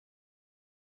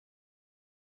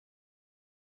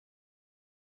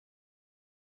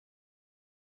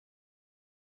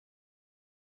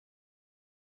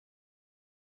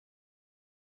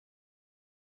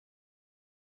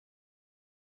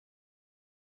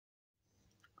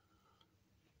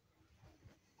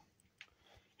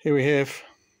Here we have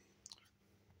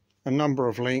a number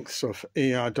of lengths of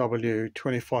ERW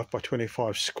 25 by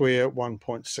 25 square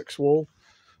 1.6 wall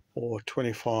or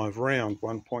 25 round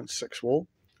 1.6 wall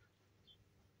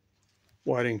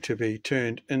waiting to be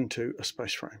turned into a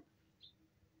space frame.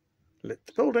 Let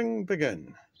the building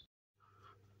begin.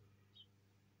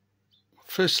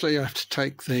 Firstly, I have to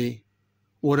take the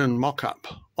wooden mock-up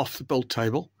off the build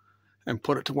table and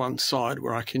put it to one side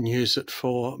where I can use it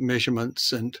for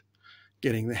measurements and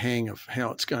getting the hang of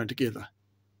how it's going together.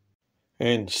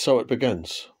 And so it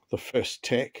begins. The first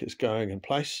tack is going in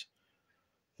place.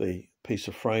 The piece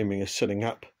of framing is sitting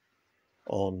up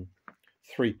on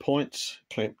 3 points,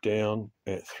 clamped down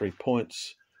at 3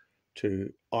 points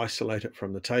to isolate it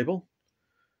from the table.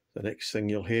 The next thing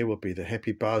you'll hear will be the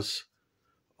happy buzz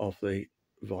of the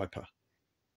Viper.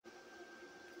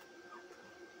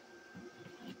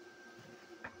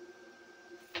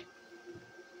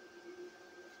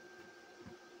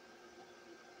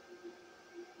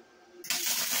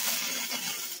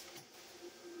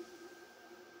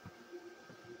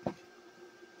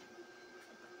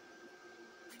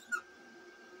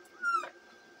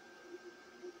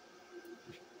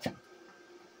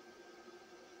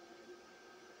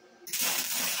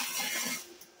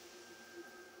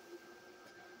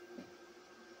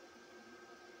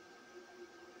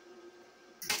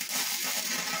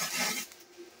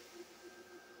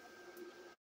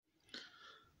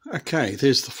 Okay,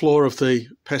 there's the floor of the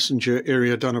passenger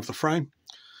area done of the frame.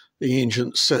 The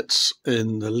engine sits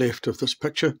in the left of this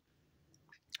picture.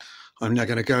 I'm now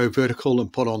going to go vertical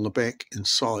and put on the back and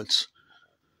sides.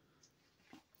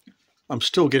 I'm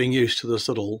still getting used to this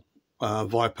little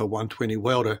Viper 120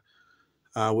 welder,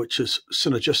 which is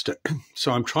synergistic.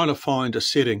 So I'm trying to find a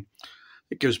setting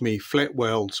that gives me flat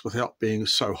welds without being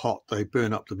so hot they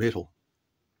burn up the metal.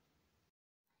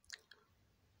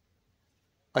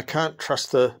 I can't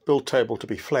trust the build table to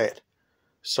be flat,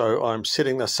 so I'm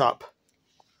setting this up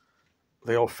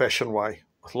the old-fashioned way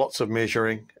with lots of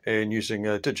measuring and using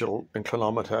a digital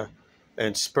inclinometer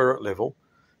and spirit level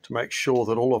to make sure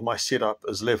that all of my setup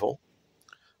is level.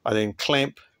 I then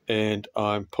clamp and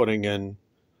I'm putting in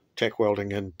tack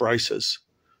welding in braces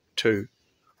to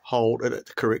hold it at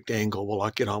the correct angle while I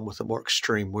get on with the more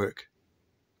extreme work.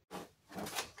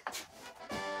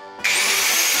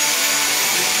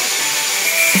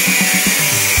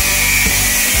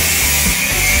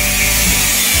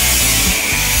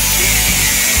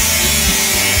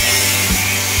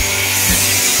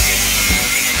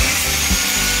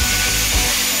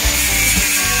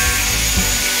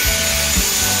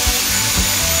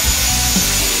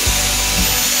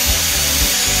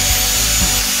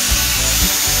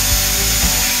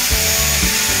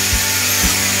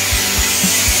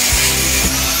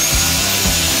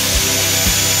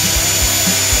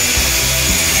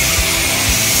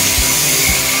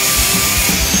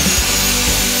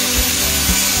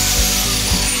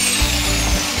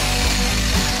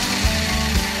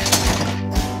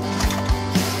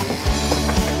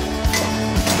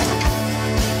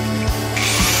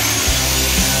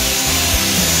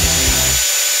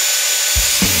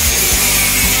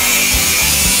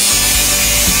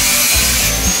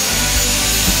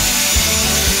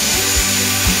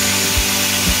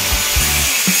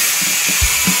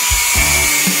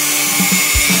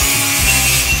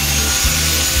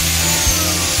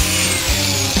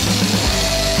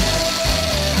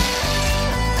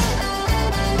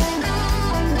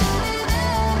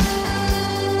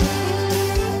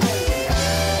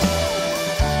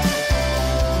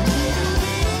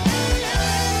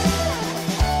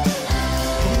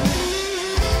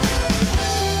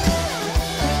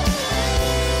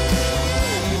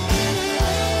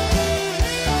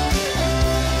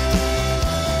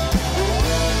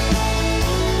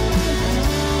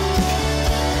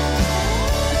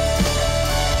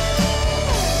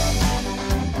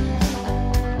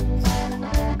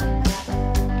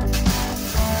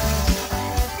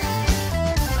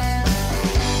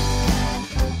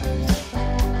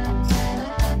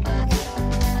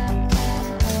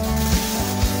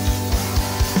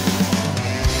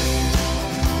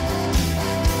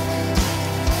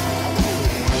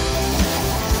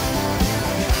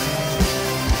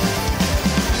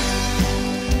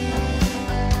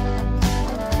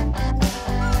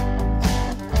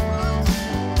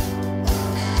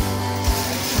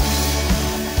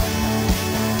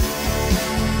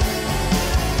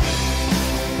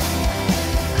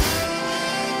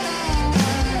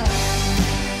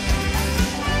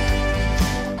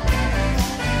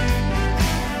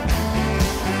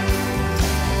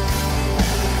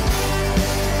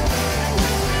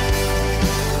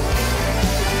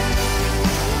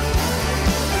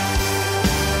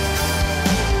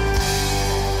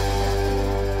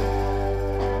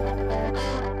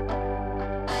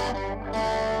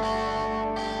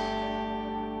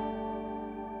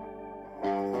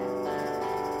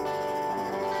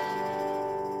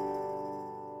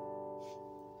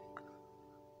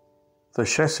 The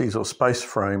chassis or space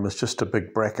frame is just a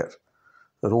big bracket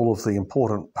that all of the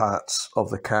important parts of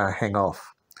the car hang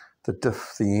off: the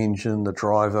diff, the engine, the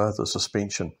driver, the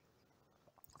suspension.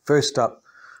 First up,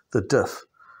 the diff,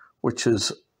 which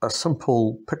is a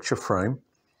simple picture frame,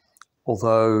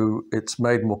 although it's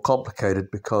made more complicated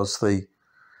because the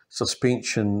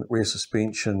suspension, rear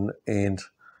suspension and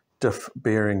diff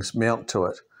bearings mount to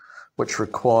it, which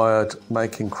required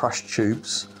making crush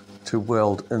tubes to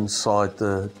weld inside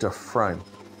the diff frame.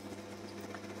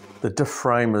 The diff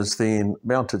frame is then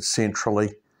mounted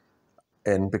centrally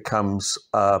and becomes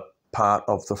a part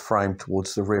of the frame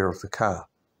towards the rear of the car.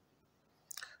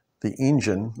 The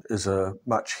engine is a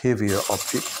much heavier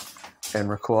object and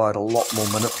required a lot more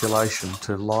manipulation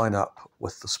to line up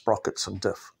with the sprockets and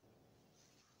diff.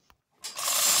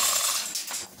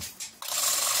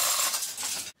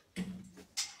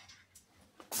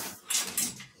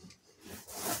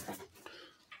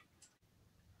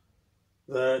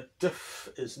 The diff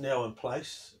is now in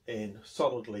place and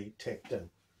solidly tacked in.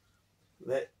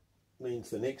 That means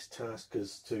the next task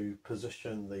is to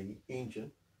position the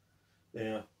engine.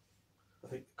 Now, I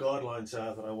think the guidelines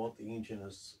are that I want the engine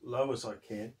as low as I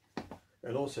can,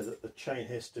 and also that the chain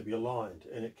has to be aligned,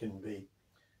 and it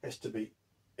has to be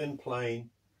in plane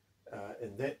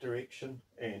in that direction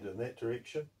and in that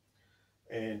direction,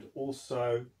 and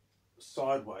also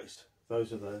sideways.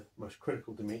 Those are the most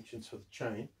critical dimensions for the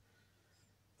chain.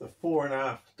 The fore and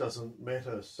aft doesn't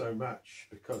matter so much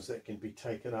because that can be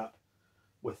taken up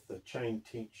with the chain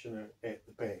tensioner at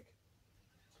the back.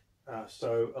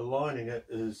 So aligning it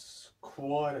is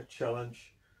quite a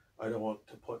challenge. I don't want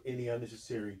to put any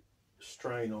unnecessary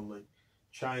strain on the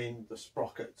chain, the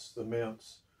sprockets, the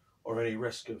mounts, or any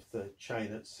risk of the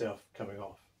chain itself coming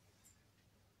off.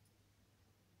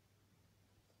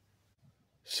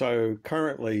 So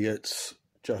currently it's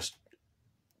just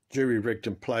jury-rigged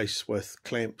in place with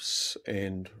clamps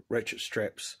and ratchet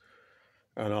straps,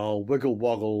 and I'll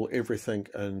wiggle-woggle everything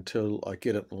until I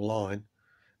get it in line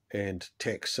and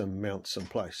tack some mounts in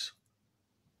place.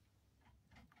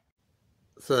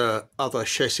 The other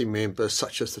chassis members,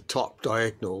 such as the top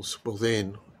diagonals, will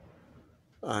then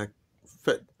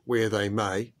fit where they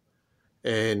may,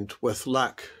 and with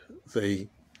luck the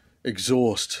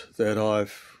exhaust that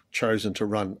I've chosen to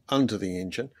run under the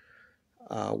engine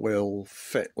will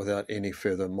fit without any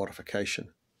further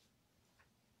modification.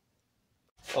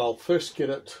 I'll first get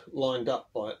it lined up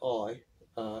by eye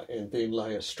and then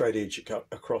lay a straight edge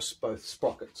across both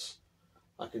sprockets.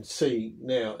 I can see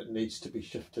now it needs to be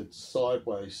shifted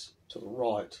sideways to the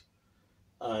right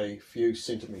a few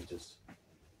centimetres.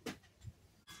 Okay,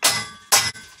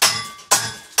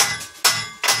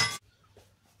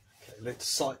 let's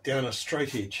sight down a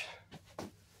straight edge.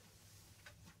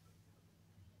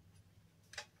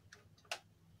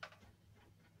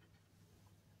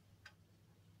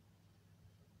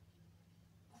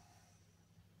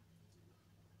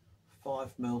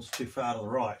 Five mils too far to the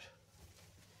right.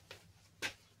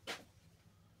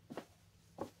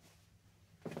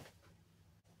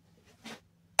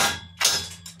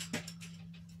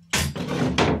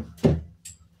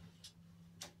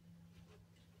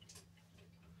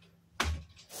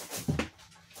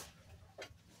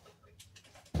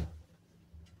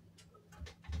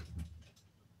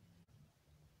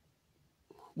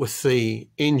 With the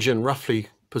engine roughly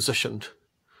positioned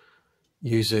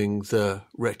using the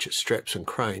ratchet straps and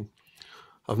crane,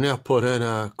 I've now put in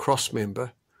a cross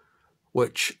member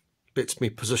which lets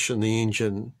me position the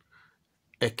engine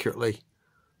accurately.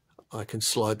 I can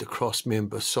slide the cross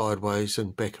member sideways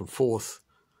and back and forth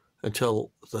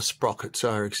until the sprockets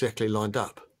are exactly lined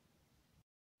up.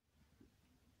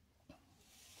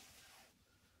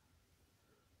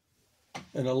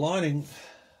 In aligning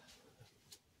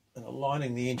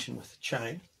the engine with the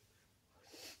chain,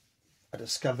 I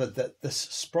discovered that this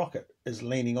sprocket is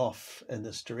leaning off in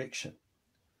this direction.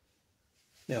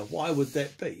 Now, why would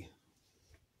that be?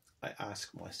 I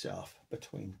ask myself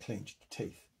between clenched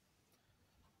teeth.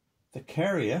 The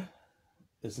carrier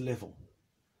is level,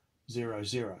 0,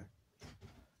 0.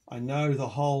 I know the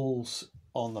holes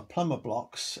on the plumber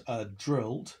blocks are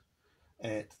drilled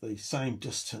at the same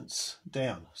distance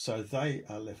down, so they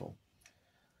are level.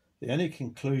 The only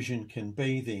conclusion can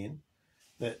be then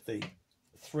that the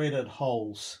threaded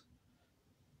holes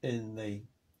in the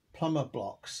plumber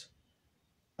blocks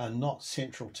are not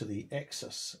central to the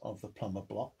axis of the plumber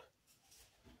block.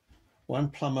 One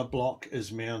plumber block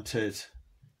is mounted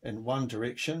in one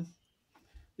direction,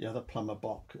 the other plumber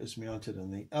block is mounted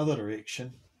in the other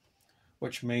direction,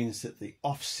 which means that the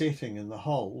offsetting in the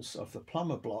holes of the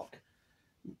plumber block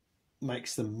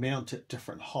makes them mount at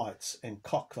different heights and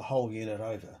cock the whole unit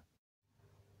over.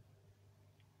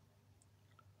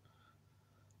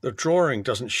 The drawing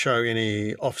doesn't show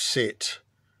any offset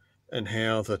in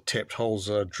how the tapped holes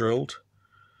are drilled,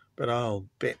 but I'll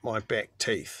bet my back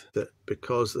teeth that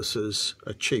because this is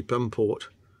a cheap import,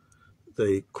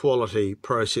 the quality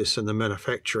process in the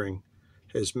manufacturing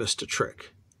has missed a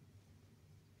trick.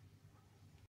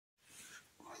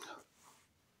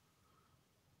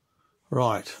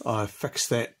 Right, I fixed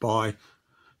that by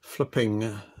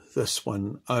flipping this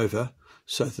one over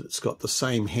so that it's got the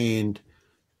same hand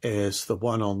as the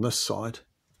one on this side.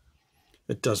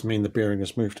 It does mean the bearing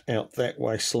has moved out that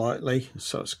way slightly,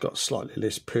 so it's got slightly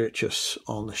less purchase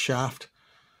on the shaft,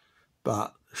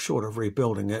 but short of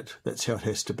rebuilding it, that's how it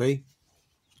has to be.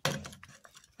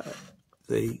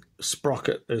 The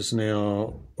sprocket is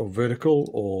now vertical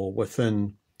or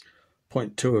within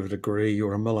 0.2 of a degree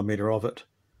or a millimetre of it,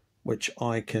 which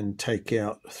I can take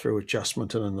out through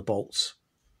adjustment and in the bolts.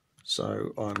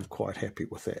 So I'm quite happy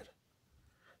with that.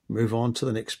 Move on to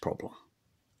the next problem.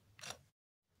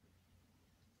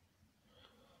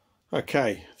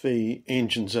 Okay, the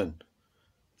engine's in.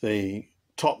 The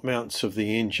top mounts of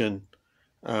the engine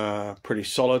are pretty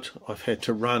solid. I've had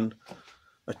to run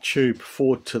a tube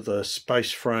forward to the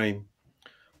space frame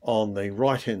on the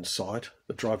right hand side,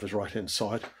 the driver's right hand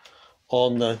side.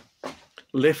 On the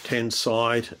left hand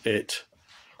side it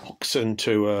hooks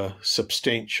into a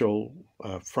substantial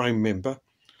frame member.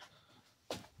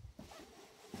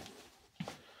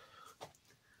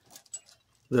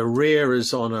 The rear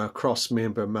is on a cross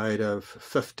member made of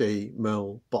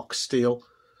 50mm box steel.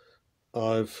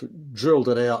 I've drilled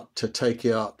it out to take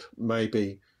out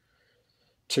maybe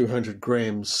 200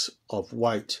 grams of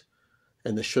weight,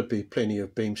 and there should be plenty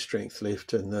of beam strength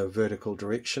left in the vertical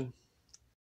direction.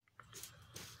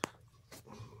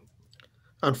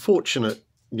 Unfortunate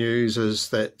news is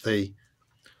that the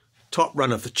top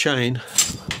run of the chain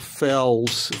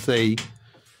fouls the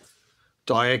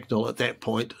diagonal at that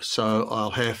point, so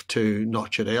I'll have to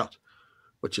notch it out,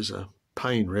 which is a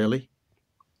pain really.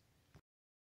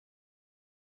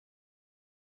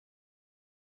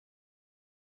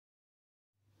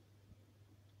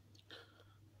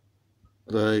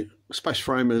 The space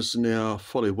frame is now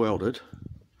fully welded.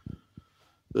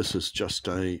 This is just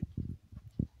a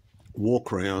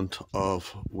walk around of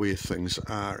where things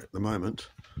are at the moment.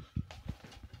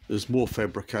 There's more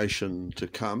fabrication to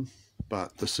come,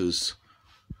 but this is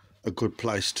a good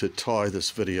place to tie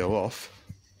this video off.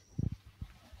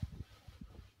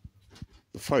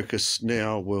 The focus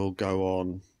now will go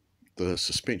on the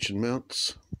suspension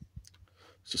mounts,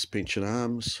 suspension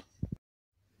arms,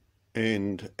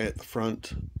 and at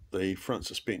the front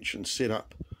suspension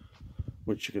setup,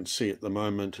 which you can see at the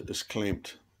moment is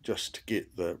clamped just to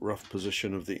get the rough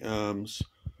position of the arms,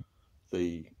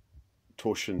 the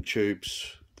torsion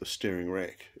tubes, the steering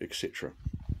rack, etc.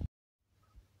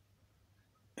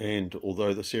 And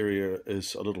although this area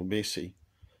is a little messy,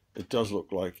 it does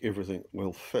look like everything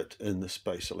will fit in the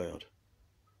space allowed.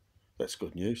 That's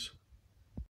good news.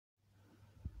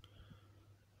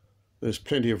 There's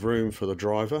plenty of room for the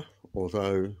driver,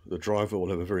 although the driver will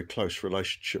have a very close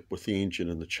relationship with the engine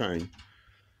and the chain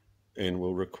and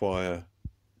will require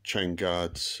chain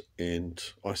guards and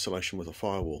isolation with a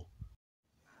firewall.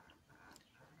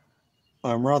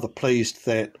 I'm rather pleased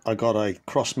that I got a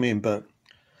cross member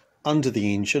under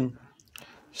the engine,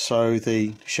 so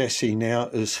the chassis now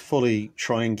is fully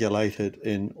triangulated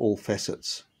in all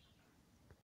facets.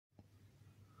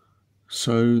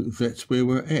 So that's where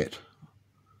we're at.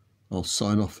 I'll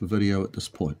sign off the video at this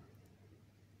point.